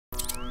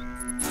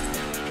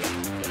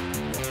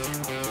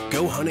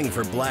Go hunting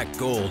for black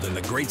gold in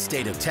the great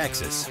state of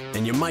Texas,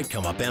 and you might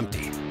come up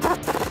empty.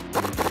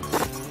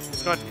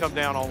 It's going to come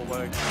down all the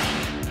way.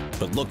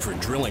 But look for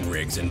drilling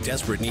rigs in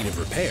desperate need of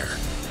repair,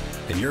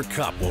 and your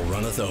cup will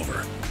runneth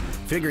over.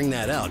 Figuring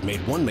that out made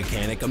one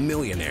mechanic a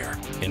millionaire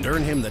and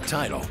earned him the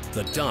title,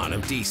 the Don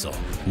of Diesel.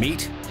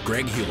 Meet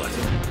Greg Hulett.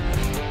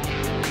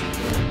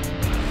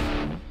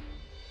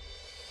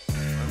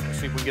 Let's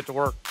see if we can get to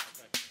work.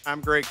 I'm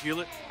Greg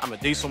Hulett. I'm a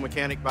diesel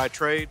mechanic by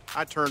trade.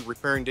 I turned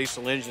repairing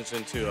diesel engines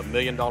into a $1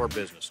 million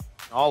business.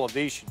 All of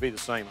these should be the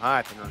same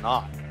height, and they're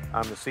not.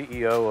 I'm the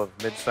CEO of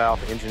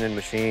Mid-South Engine and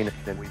Machine,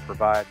 and we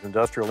provide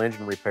industrial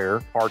engine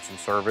repair, parts and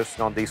service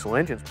on diesel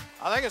engines.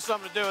 I think it's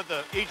something to do with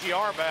the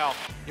EGR valve.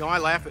 You know, I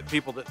laugh at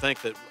people that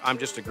think that I'm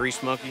just a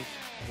grease monkey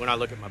when I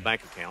look at my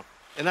bank account.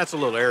 And that's a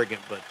little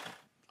arrogant, but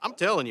I'm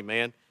telling you,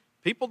 man,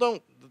 people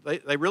don't,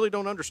 they really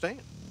don't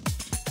understand.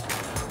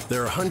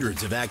 There are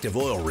hundreds of active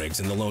oil rigs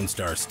in the Lone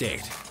Star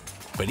State,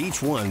 but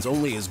each one's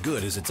only as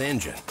good as its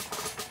engine.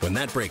 When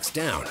that breaks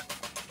down,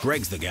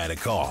 Greg's the guy to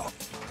call.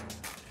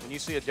 When you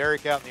see a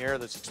derrick out in the air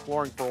that's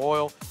exploring for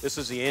oil, this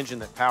is the engine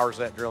that powers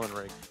that drilling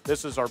rig.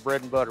 This is our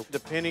bread and butter.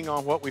 Depending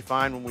on what we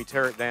find when we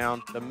tear it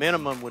down, the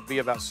minimum would be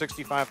about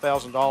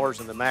 $65,000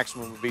 and the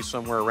maximum would be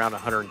somewhere around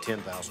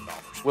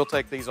 $110,000. We'll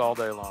take these all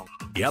day long.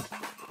 Yep,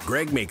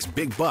 Greg makes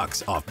big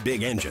bucks off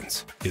big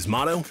engines. His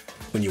motto,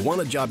 when you want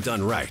a job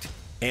done right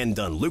and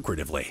done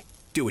lucratively,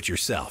 do it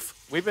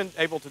yourself. We've been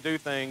able to do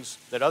things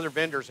that other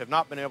vendors have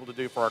not been able to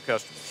do for our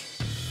customers.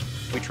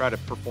 We try to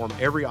perform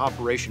every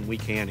operation we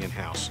can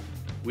in-house.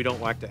 We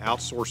don't like to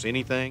outsource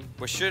anything.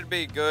 We should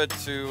be good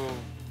to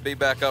be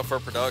back up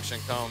for production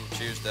come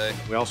Tuesday.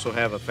 We also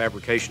have a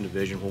fabrication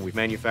division where we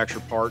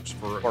manufacture parts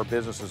for our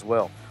business as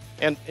well.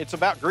 And it's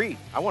about greed.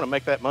 I want to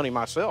make that money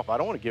myself. I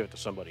don't want to give it to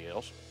somebody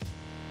else.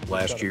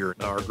 Last year,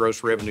 our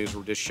gross revenues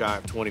were just shy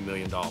of $20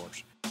 million.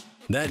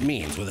 That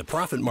means with a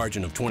profit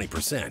margin of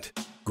 20%,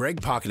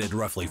 Greg pocketed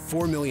roughly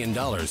 $4 million in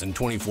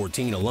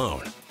 2014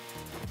 alone.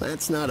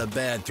 That's not a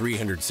bad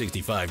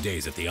 365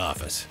 days at the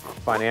office.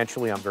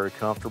 Financially, I'm very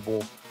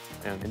comfortable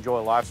and enjoy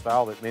a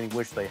lifestyle that many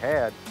wish they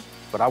had,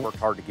 but I worked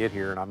hard to get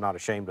here, and I'm not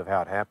ashamed of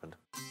how it happened.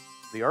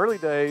 The early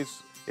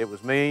days, it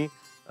was me,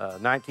 a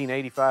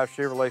 1985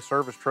 Chevrolet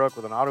service truck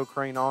with an auto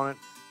crane on it,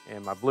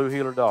 and my blue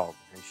heeler dog,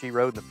 and she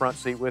rode in the front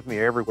seat with me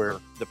everywhere.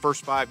 The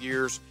first 5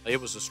 years,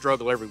 it was a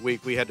struggle every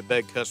week. We had to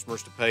beg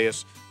customers to pay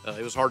us.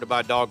 It was hard to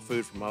buy dog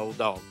food for my old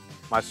dog.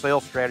 My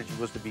sales strategy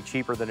was to be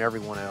cheaper than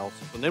everyone else.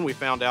 And then we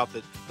found out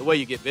that the way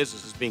you get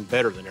business is being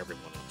better than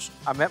everyone else.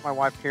 I met my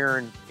wife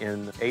Karen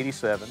in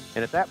 '87,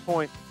 and at that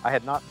point, I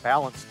had not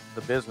balanced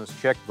the business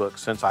checkbook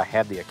since I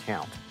had the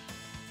account.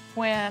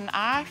 When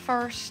I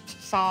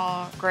first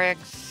saw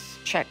Greg's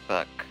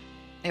checkbook,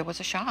 it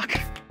was a shock.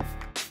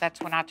 That's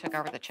when I took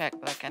over the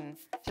checkbook, and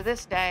to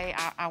this day,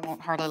 I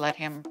won't hardly let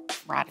him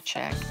write a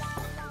check.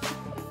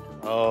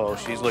 Oh,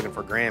 she's looking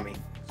for Grammy.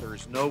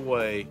 There's no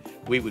way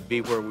we would be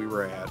where we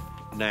were at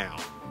now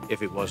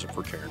if it wasn't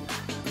for Karen.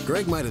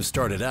 Greg might have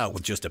started out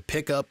with just a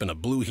pickup and a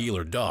blue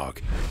heeler dog,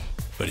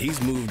 but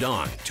he's moved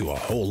on to a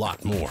whole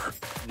lot more.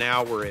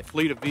 Now we're a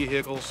fleet of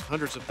vehicles,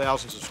 hundreds of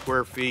thousands of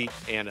square feet,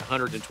 and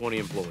 120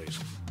 employees.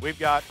 We've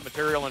got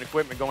material and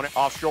equipment going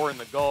offshore in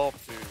the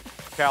Gulf to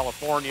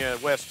California,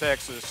 West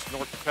Texas,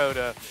 North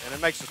Dakota, and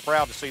it makes us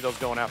proud to see those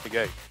going out the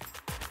gate.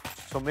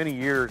 So many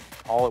years,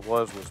 all it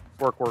was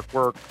work, work,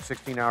 work,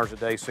 16 hours a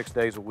day, 6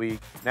 days a week.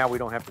 Now we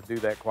don't have to do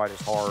that quite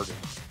as hard. And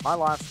my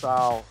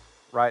lifestyle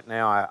right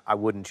now, I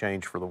wouldn't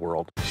change for the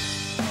world.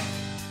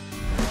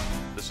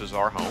 This is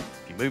our home.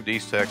 If you moved to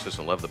East Texas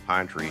and love the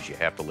pine trees, you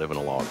have to live in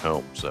a log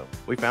home. So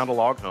we found a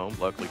log home,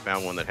 luckily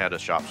found one that had a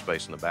shop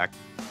space in the back.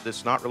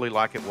 It's not really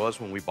like it was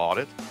when we bought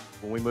it.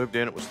 When we moved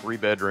in, it was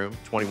 3-bedroom,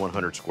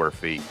 2,100 square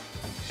feet.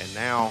 And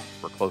now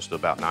we're close to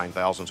about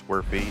 9,000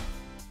 square feet.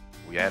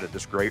 We added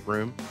this great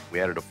room. We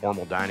added a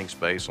formal dining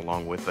space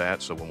along with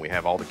that, so when we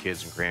have all the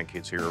kids and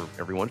grandkids here,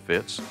 everyone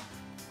fits.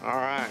 All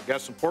right,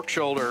 got some pork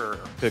shoulder.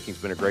 Cooking's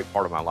been a great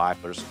part of my life.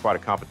 There's quite a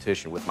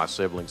competition with my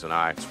siblings and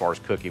I as far as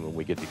cooking when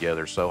we get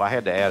together, so I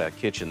had to add a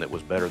kitchen that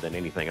was better than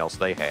anything else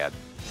they had.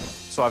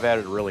 So I've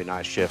added a really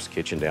nice chef's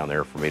kitchen down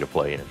there for me to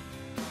play in.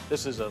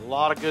 This is a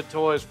lot of good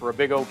toys for a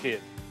big old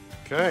kid.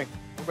 Okay,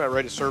 we're about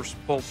ready to serve some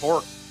pulled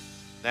pork.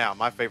 Now,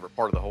 my favorite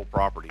part of the whole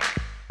property.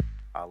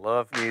 I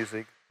love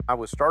music. I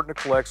was starting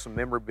to collect some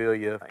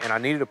memorabilia, and I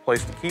needed a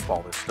place to keep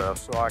all this stuff,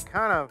 so I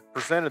kind of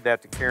presented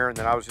that to Karen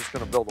that I was just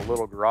going to build a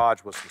little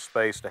garage with some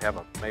space to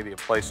have maybe a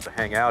place to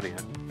hang out in.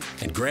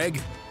 And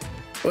Greg?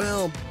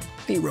 Well,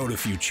 he wrote a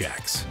few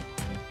checks.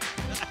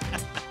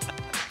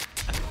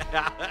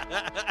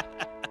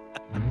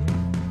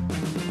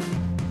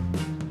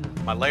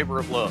 My labor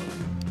of love,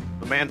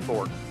 the man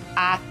Ford.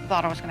 I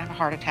thought I was going to have a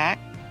heart attack.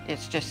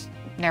 It's just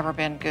never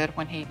been good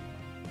when he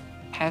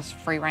has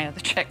free reign of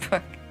the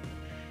checkbook.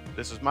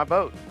 This is my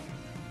boat,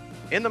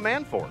 in the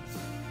Manfort.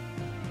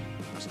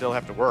 I still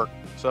have to work,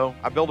 so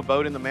I built a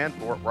boat in the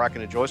Manfort where I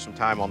can enjoy some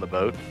time on the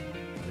boat.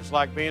 It's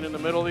like being in the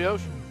middle of the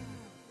ocean.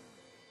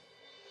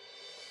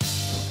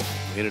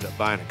 We ended up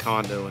buying a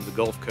condo in the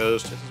Gulf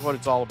Coast. This is what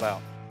it's all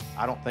about.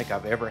 I don't think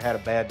I've ever had a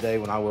bad day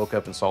when I woke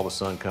up and saw the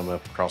sun come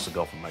up across the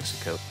Gulf of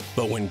Mexico.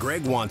 But when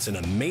Greg wants an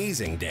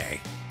amazing day,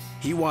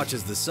 he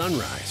watches the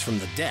sunrise from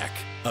the deck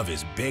of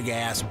his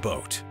big-ass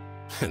boat.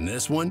 And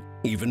this one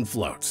even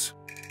floats.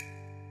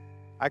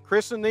 I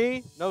christen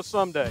thee, no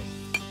someday.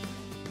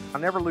 I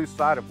never lose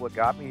sight of what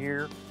got me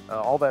here,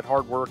 all that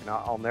hard work, and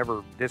I'll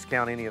never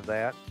discount any of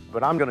that,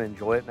 but I'm gonna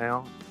enjoy it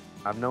now.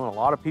 I've known a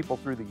lot of people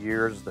through the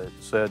years that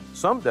said,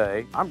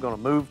 someday I'm gonna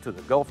move to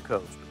the Gulf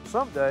Coast.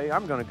 Someday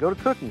I'm gonna go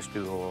to cooking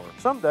school, or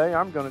someday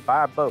I'm gonna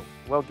buy a boat.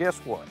 Well, guess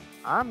what?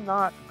 I'm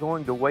not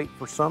going to wait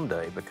for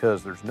someday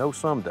because there's no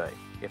someday.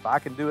 If I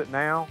can do it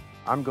now,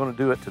 I'm gonna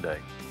do it today.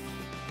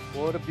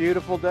 What a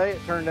beautiful day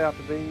it turned out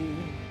to be.